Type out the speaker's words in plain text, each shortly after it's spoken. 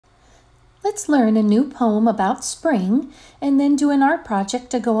Let's learn a new poem about spring and then do an art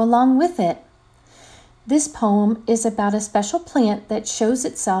project to go along with it. This poem is about a special plant that shows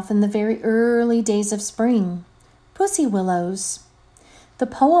itself in the very early days of spring, pussy willows. The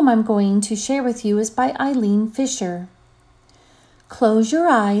poem I'm going to share with you is by Eileen Fisher. Close your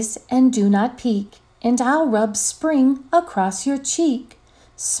eyes and do not peek, and I'll rub spring across your cheek.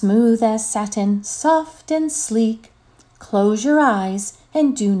 Smooth as satin, soft and sleek. Close your eyes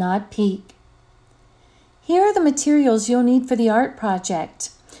and do not peek. Here are the materials you'll need for the art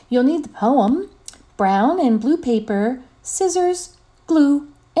project. You'll need the poem, brown and blue paper, scissors, glue,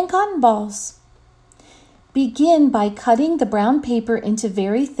 and cotton balls. Begin by cutting the brown paper into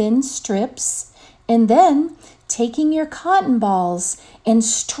very thin strips and then taking your cotton balls and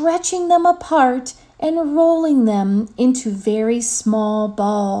stretching them apart and rolling them into very small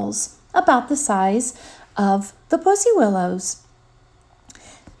balls, about the size of the pussy willows.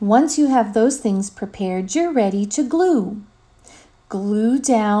 Once you have those things prepared, you're ready to glue. Glue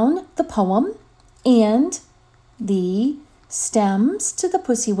down the poem and the stems to the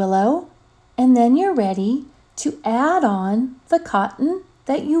pussy willow, and then you're ready to add on the cotton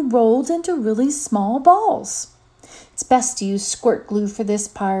that you rolled into really small balls. It's best to use squirt glue for this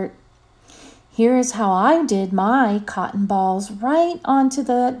part. Here is how I did my cotton balls right onto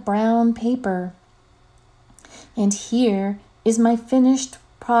the brown paper. And here is my finished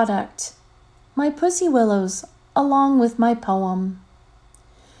product, my pussy willows along with my poem.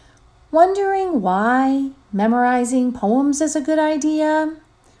 Wondering why memorizing poems is a good idea?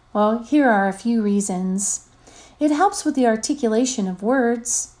 Well, here are a few reasons. It helps with the articulation of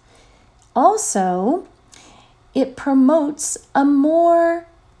words. Also, it promotes a more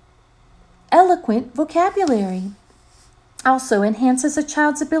eloquent vocabulary. Also enhances a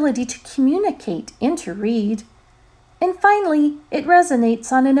child's ability to communicate and to read. And finally, it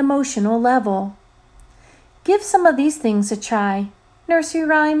resonates on an emotional level. Give some of these things a try: nursery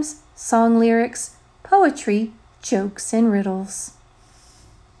rhymes, song lyrics, poetry, jokes, and riddles.